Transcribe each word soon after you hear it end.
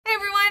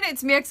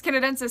it's me,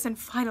 Canadensis, and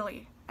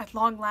finally, at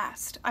long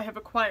last, I have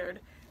acquired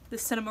the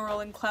Cinnamoroll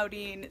and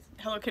Claudine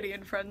Hello Kitty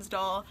and Friends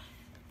doll.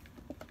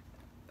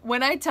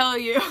 When I tell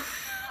you,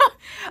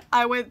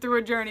 I went through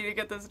a journey to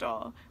get this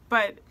doll,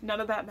 but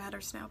none of that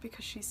matters now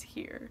because she's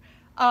here.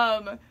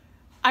 I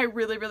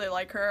really, really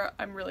like her.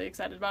 I'm really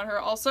excited about her.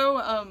 Also,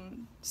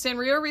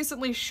 Sanrio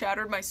recently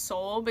shattered my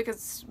soul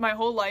because my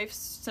whole life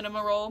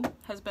Cinnamoroll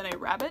has been a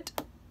rabbit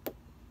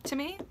to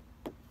me,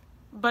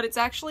 but it's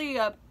actually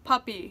a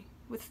puppy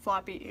with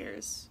floppy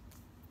ears.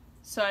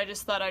 So I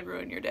just thought I'd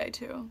ruin your day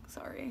too.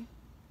 Sorry.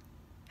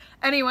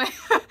 Anyway,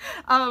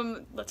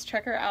 let's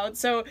check her out.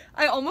 So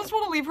I almost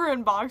want to leave her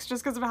in box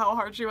just because of how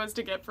hard she was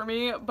to get for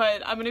me,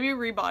 but I'm going to be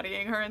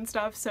rebodying her and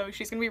stuff, so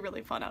she's going to be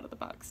really fun out of the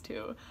box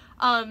too.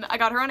 I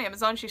got her on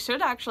Amazon. She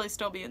should actually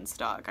still be in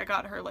stock. I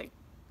got her like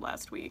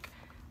last week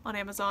on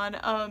Amazon.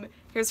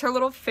 Here's her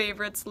little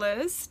favorites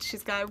list.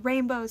 She's got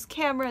rainbows,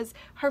 cameras,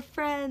 her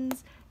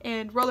friends,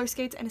 and roller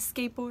skates and a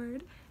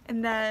skateboard.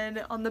 And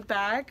then on the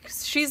back,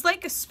 she's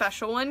like a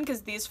special one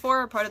because these four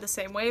are part of the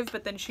same wave,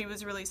 but then she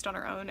was released on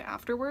her own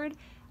afterward.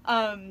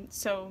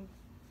 So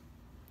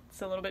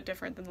it's a little bit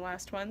different than the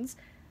last ones.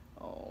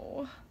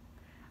 Oh,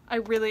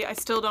 I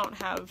still don't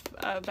have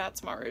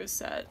Bats Maru's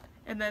set.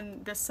 And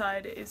then this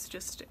side is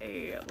just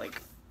a, like,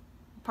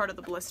 part of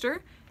the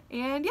blister.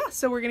 And yeah,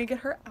 so we're gonna get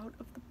her out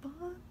of the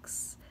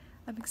box.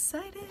 I'm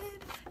excited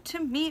to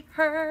meet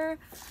her.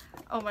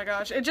 Oh my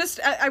gosh,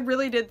 I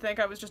really did think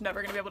I was just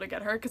never gonna be able to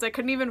get her because I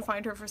couldn't even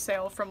find her for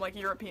sale from like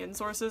European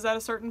sources at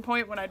a certain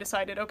point when I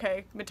decided,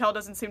 okay, Mattel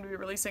doesn't seem to be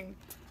releasing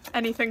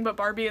anything but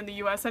Barbie in the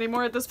US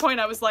anymore. At this point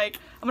I was like,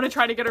 I'm gonna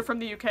try to get her from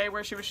the UK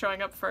where she was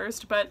showing up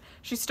first, but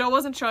she still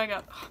wasn't showing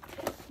up.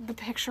 The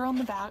picture on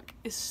the back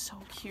is so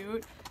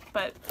cute,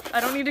 but I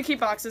don't need to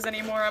keep boxes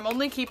anymore. I'm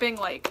only keeping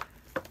like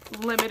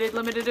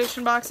limited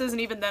edition boxes,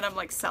 and even then I'm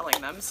like selling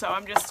them, so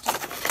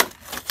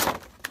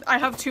I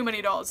have too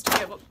many dolls to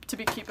be able to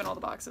be keeping all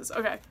the boxes.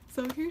 Okay,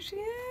 so here she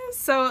is.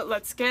 So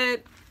let's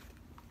get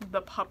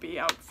the puppy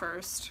out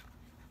first.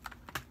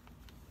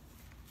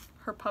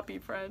 Her puppy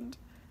friend.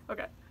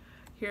 Okay,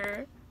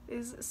 here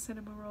is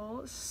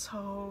Cinnamoroll.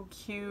 So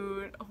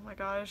cute. Oh my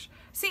gosh.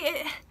 See,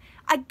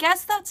 I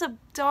guess that's a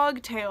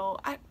dog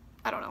tail.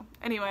 I don't know.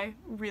 Anyway,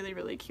 really,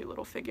 really cute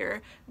little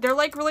figure. They're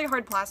like really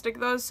hard plastic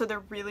though, so they're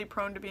really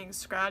prone to being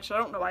scratched. I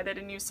don't know why they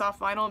didn't use soft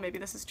vinyl. Maybe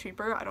this is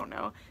cheaper. I don't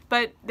know.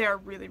 But they're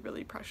really,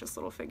 really precious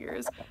little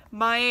figures.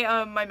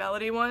 My my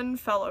Melody one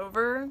fell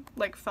over,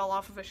 like fell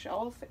off of a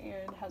shelf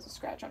and has a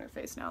scratch on her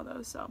face now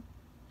though, so.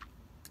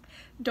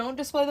 Don't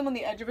display them on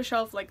the edge of a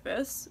shelf like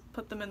this.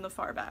 Put them in the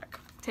far back.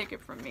 Take it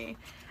from me.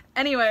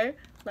 Anyway,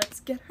 let's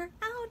get her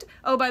out.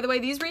 Oh, by the way,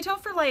 these retail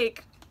for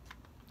like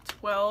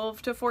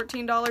 $12 to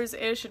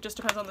 $14-ish. It just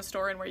depends on the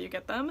store and where you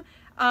get them.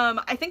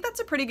 I think that's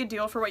a pretty good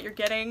deal for what you're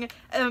getting.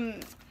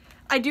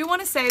 I do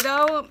want to say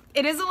though,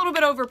 it is a little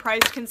bit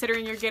overpriced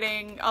considering you're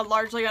getting a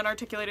largely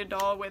unarticulated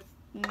doll with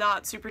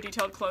not super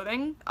detailed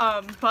clothing.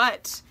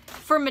 But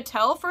for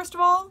Mattel, first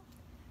of all,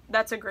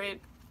 that's a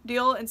great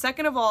deal. And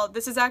second of all,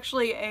 this is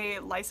actually a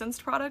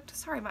licensed product.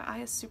 Sorry, my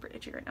eye is super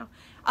itchy right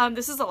now.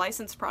 This is a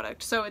licensed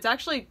product, so it's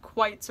actually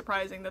quite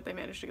surprising that they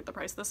managed to get the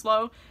price this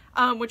low,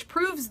 which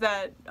proves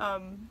that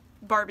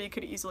Barbie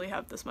could easily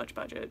have this much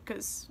budget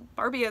because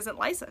Barbie isn't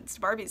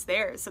licensed. Barbie's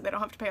theirs, so they don't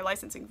have to pay a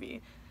licensing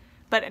fee.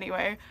 But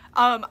anyway,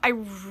 I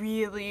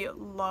really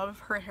love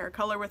her hair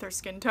color with her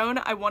skin tone.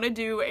 I want to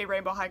do a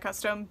Rainbow High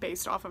custom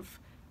based off of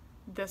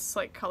this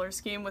like color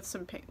scheme with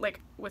some pink,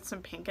 like with some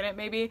pink in it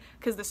maybe,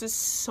 because this is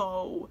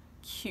so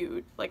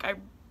cute. Like I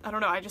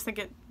don't know, I just think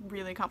it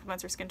really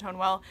complements her skin tone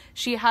well.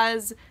 She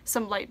has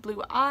some light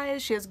blue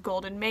eyes, she has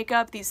golden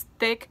makeup, these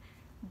thick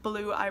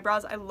blue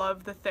eyebrows. I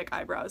love the thick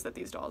eyebrows that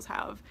these dolls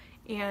have,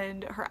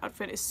 and her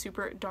outfit is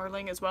super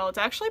darling as well. It's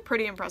actually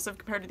pretty impressive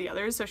compared to the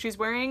others. So she's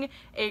wearing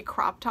a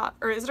crop top,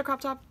 or is it a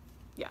crop top?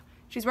 Yeah,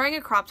 she's wearing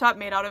a crop top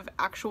made out of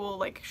actual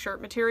like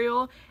shirt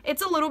material.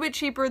 It's a little bit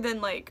cheaper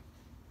than like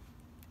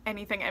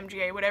anything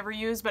MGA would ever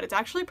use, but it's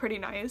actually pretty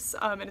nice,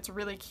 and it's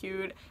really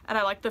cute, and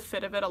I like the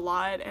fit of it a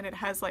lot, and it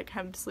has like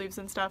hemmed sleeves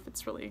and stuff.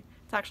 It's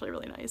actually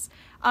really nice.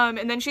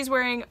 And then she's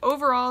wearing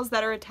overalls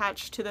that are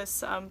attached to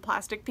this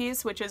plastic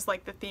piece, which is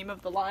like the theme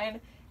of the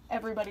line.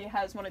 Everybody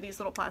has one of these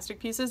little plastic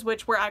pieces,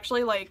 which were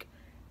actually like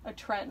a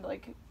trend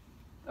like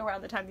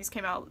around the time these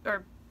came out,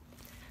 or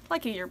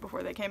like a year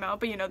before they came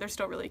out, but you know, they're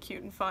still really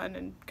cute and fun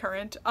and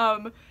current.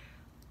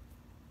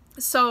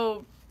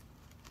 So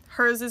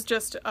hers is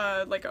just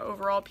like an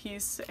overall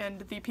piece, and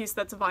the piece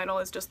that's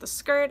vinyl is just the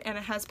skirt, and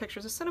it has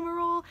pictures of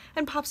Cinnamoroll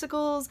and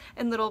popsicles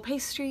and little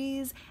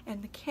pastries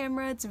and the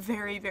camera. It's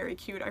very, very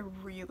cute. I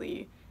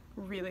really,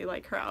 really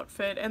like her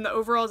outfit, and the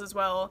overalls as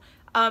well.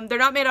 They're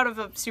not made out of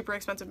a super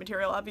expensive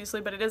material,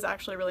 obviously, but it is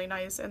actually really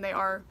nice, and they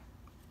are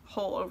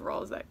whole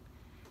overalls that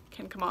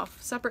can come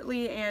off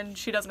separately, and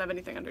she doesn't have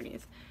anything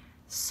underneath.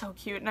 So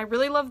cute, and I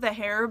really love the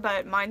hair,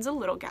 but mine's a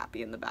little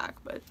gappy in the back,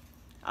 but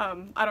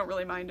I don't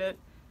really mind it.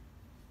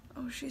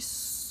 Oh, she's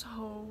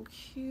so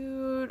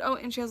cute. Oh,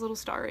 and she has a little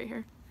star right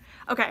here.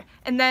 Okay,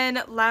 and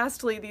then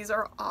lastly, these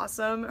are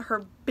awesome.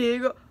 Her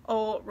big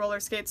old roller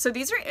skates. So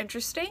these are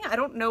interesting. I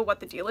don't know what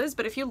the deal is,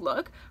 but if you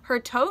look, her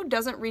toe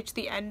doesn't reach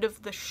the end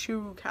of the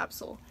shoe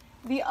capsule.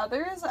 The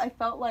others I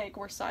felt like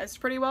were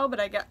sized pretty well, but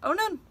I get, oh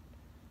no,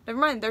 never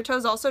mind. Their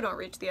toes also don't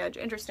reach the edge.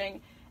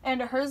 Interesting.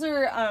 And hers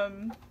are,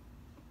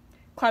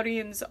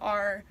 Claudine's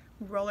are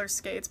roller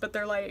skates, but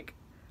they're like,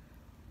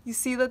 you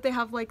see that they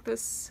have like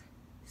this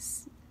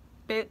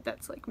bit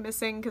that's like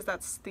missing because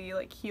that's the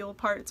like heel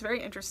part. It's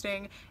very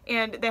interesting.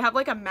 And they have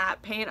like a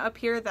matte paint up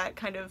here that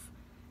kind of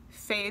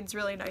fades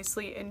really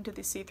nicely into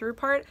the see-through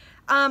part.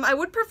 I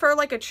would prefer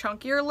like a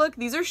chunkier look.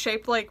 These are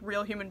shaped like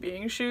real human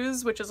being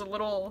shoes, which is a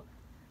little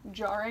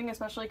jarring,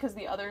 especially because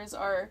the others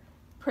are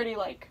pretty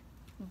like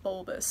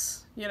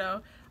bulbous, you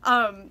know?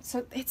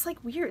 So it's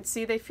like weird.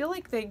 See, they feel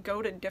like they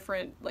go to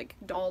different like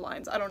doll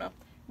lines. I don't know.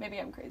 Maybe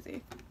I'm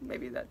crazy.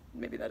 Maybe that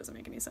doesn't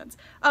make any sense.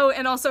 Oh,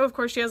 and also of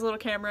course she has a little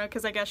camera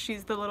because I guess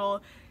she's the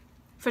little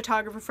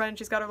photographer friend.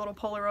 She's got her little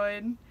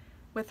Polaroid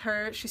with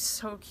her. She's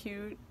so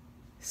cute.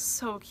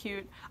 So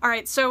cute.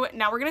 Alright, so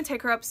now we're gonna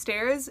take her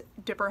upstairs,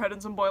 dip her head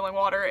in some boiling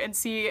water, and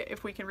see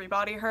if we can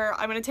rebody her.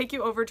 I'm gonna take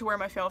you over to where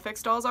my Fail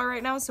Fix dolls are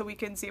right now so we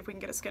can see if we can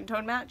get a skin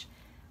tone match.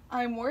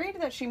 I'm worried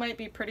that she might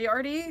be pretty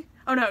arty.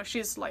 Oh no,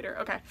 she's lighter.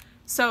 Okay.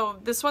 So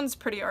this one's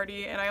pretty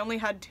arty, and I only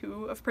had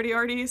 2 of pretty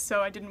arty,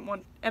 so I didn't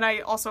want, and I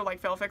also like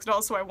Fail Fix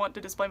dolls, so I want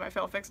to display my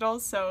Fail Fix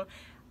dolls, so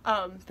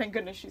thank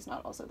goodness she's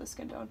not also the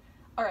skin tone.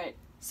 Alright,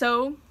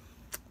 so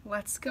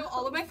let's go.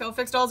 All of my Fail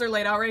Fix dolls are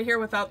laid out right here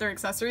without their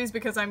accessories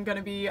because I'm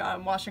gonna be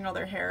washing all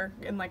their hair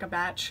in like a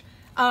batch.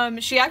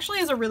 She actually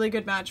is a really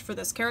good match for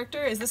this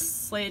character. Is this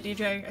Slay It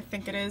DJ? I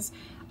think it is.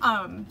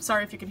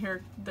 Sorry if you can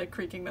hear the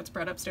creaking that's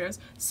bred upstairs.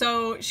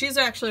 So she's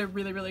actually a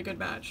really, really good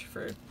match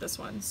for this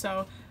one.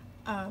 So,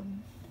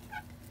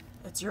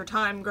 it's your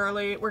time,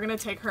 girly. We're gonna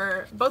take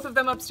her, both of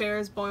them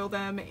upstairs, boil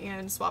them,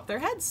 and swap their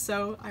heads.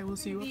 So I will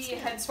see you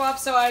upstairs. The head swap,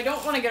 so I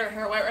don't want to get her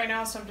hair wet right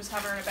now, so I'm just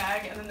having her in a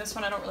bag. And then this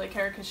one I don't really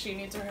care because she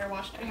needs her hair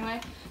washed anyway.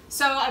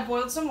 So I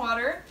boiled some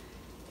water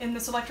in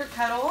this electric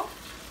kettle,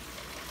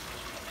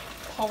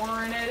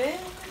 pouring it in.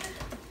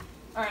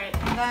 Alright,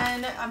 and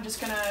then I'm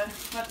just gonna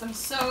let them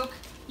soak.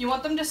 You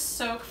want them to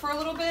soak for a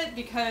little bit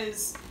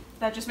because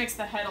that just makes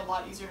the head a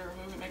lot easier to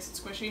remove. It makes it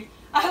squishy.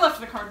 I left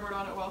the cardboard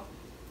on it. Well,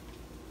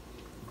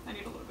 I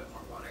need a little bit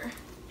more water,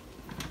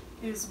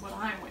 is what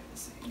I'm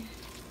witnessing.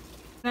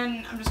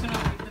 Then I'm just gonna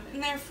leave them in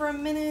there for a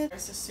minute.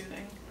 This is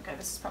soothing. Okay,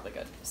 this is probably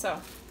good.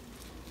 So,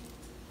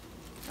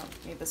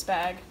 don't need this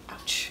bag.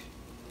 Ouch.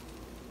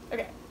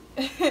 Okay.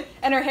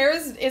 And her hair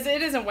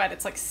it isn't wet,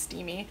 it's like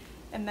steamy.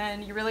 And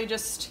then you really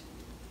just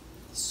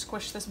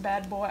squish this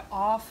bad boy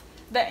off.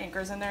 The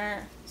anchor's in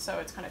there, so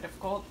it's kind of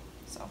difficult.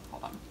 So,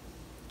 hold on.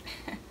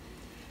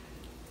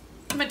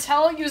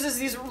 Mattel uses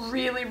these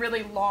really,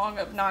 really long,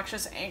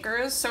 obnoxious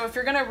anchors, so if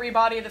you're gonna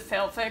rebody the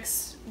Fail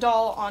Fix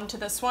doll onto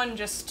this one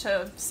just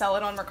to sell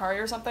it on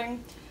Mercari or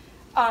something,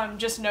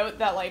 just note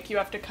that, like, you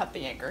have to cut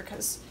the anchor,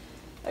 because,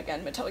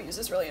 again, Mattel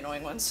uses really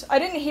annoying ones. I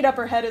didn't heat up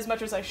her head as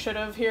much as I should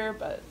have here,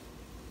 but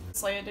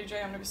Slay It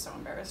DJ, I'm gonna be so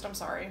embarrassed, I'm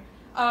sorry.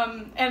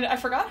 And I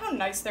forgot how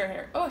nice their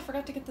hair— oh, I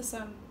forgot to get this,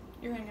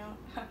 earring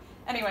out.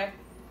 Anyway,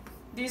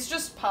 these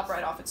just pop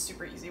right off, it's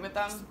super easy with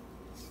them.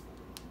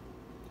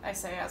 I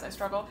say as I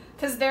struggle.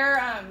 Because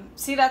they're,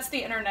 see, that's the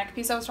inner neck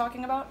piece I was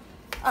talking about?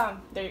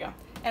 There you go.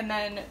 And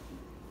then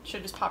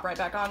should just pop right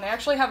back on. They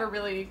actually have a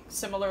really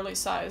similarly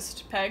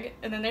sized peg,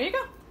 and then there you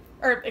go.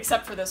 Or,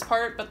 except for this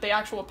part, but the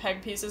actual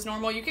peg piece is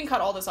normal. You can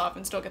cut all this off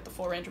and still get the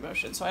full range of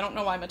motion, so I don't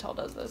know why Mattel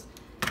does this.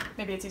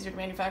 Maybe it's easier to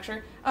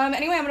manufacture.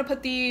 Anyway, I'm gonna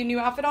put the new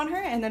outfit on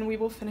her, and then we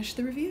will finish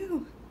the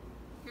review.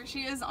 Here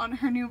she is on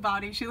her new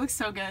body. She looks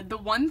so good. The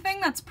one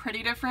thing that's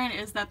pretty different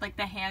is that, like,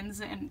 the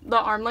hands and the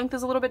arm length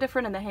is a little bit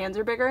different and the hands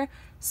are bigger.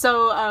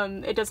 So,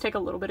 it does take a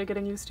little bit of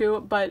getting used to,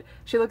 but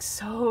she looks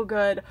so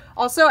good.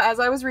 Also, as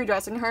I was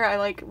redressing her, I,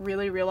 like,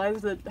 really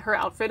realized that her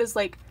outfit is,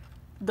 like,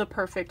 the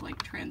perfect,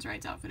 like, trans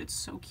rights outfit. It's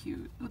so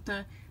cute with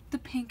the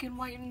pink and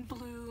white and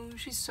blue.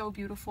 She's so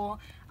beautiful.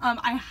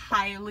 I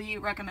highly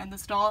recommend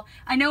this doll.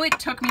 I know it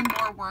took me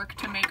more work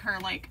to make her,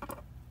 like,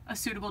 a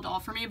suitable doll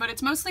for me, but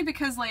it's mostly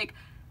because, like,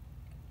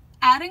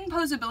 adding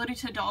posability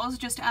to dolls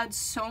just adds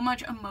so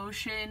much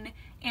emotion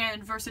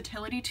and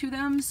versatility to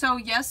them. So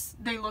yes,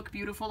 they look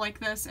beautiful like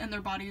this and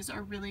their bodies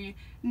are really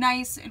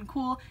nice and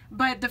cool,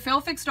 but the Fail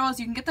Fix dolls,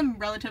 you can get them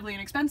relatively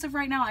inexpensive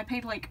right now. I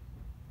paid like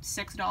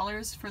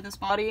 $6 for this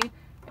body,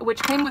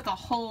 which came with a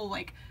whole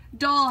like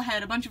doll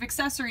head, a bunch of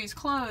accessories,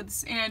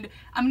 clothes, and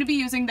I'm gonna be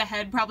using the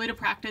head probably to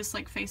practice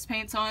like face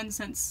paints on,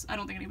 since I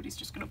don't think anybody's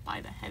just gonna buy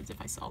the heads if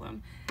I sell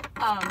them.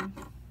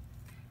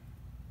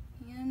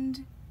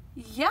 And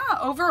yeah,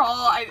 overall,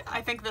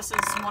 I think this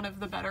is one of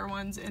the better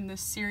ones in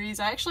this series.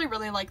 I actually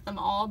really like them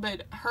all,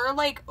 but her,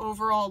 like,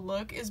 overall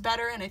look is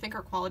better, and I think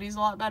her quality is a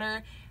lot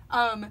better.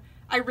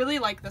 I really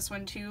like this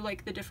one, too,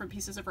 like, the different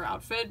pieces of her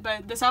outfit,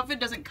 but this outfit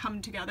doesn't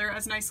come together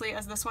as nicely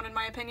as this one, in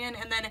my opinion.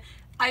 And then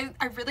I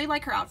really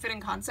like her outfit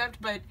and concept,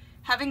 but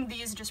having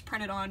these just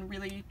printed on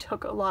really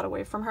took a lot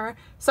away from her.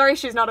 Sorry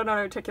she's not an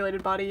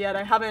unarticulated body yet.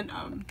 I haven't,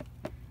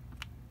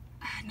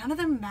 none of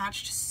them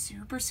matched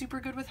super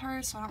good with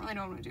her, so I don't really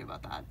know what I'm gonna do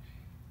about that.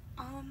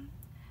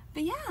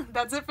 But yeah,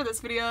 that's it for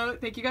this video.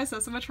 Thank you guys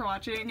so much for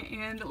watching,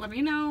 and let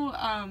me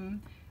know,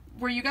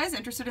 were you guys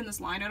interested in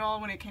this line at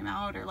all when it came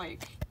out, or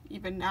like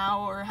even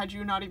now, or had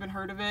you not even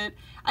heard of it?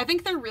 I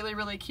think they're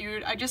really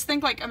cute. I just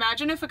think, like,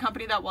 imagine if a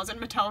company that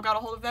wasn't Mattel got a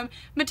hold of them.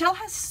 Mattel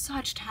has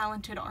such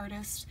talented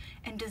artists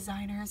and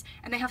designers,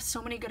 and they have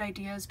so many good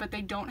ideas, but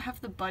they don't have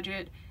the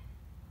budget,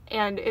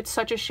 and it's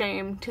such a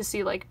shame to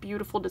see like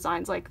beautiful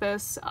designs like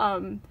this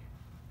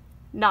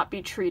not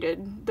be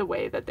treated the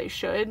way that they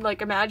should.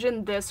 Like,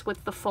 imagine this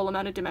with the full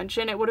amount of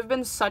dimension. It would have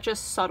been such a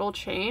subtle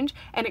change,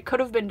 and it could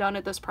have been done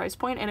at this price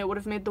point, and it would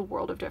have made the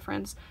world of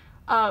difference.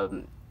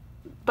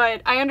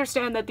 But I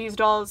understand that these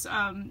dolls,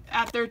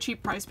 at their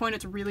cheap price point,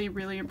 it's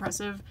really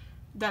impressive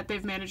that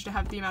they've managed to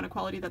have the amount of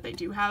quality that they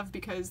do have,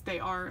 because they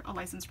are a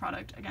licensed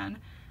product again.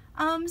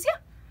 So yeah.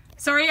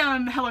 Sorry,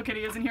 Hello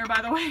Kitty isn't here,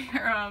 by the way.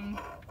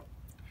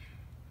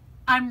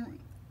 I'm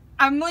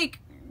like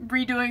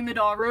redoing the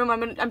doll room.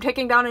 I'm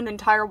taking down an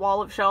entire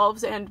wall of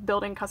shelves and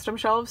building custom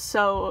shelves,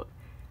 so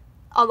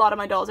a lot of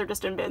my dolls are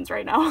just in bins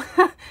right now.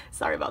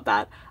 Sorry about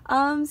that.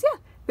 So yeah,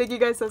 thank you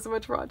guys so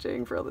much for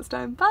watching for all this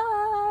time.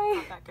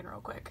 Bye! Back in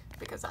real quick,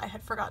 because I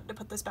had forgotten to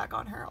put this back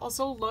on her.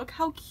 Also, look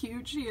how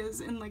cute she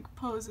is in like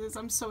poses.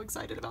 I'm so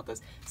excited about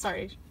this.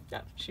 Sorry,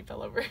 yeah, she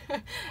fell over.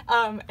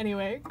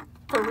 Anyway,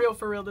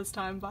 for real this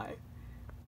time, bye.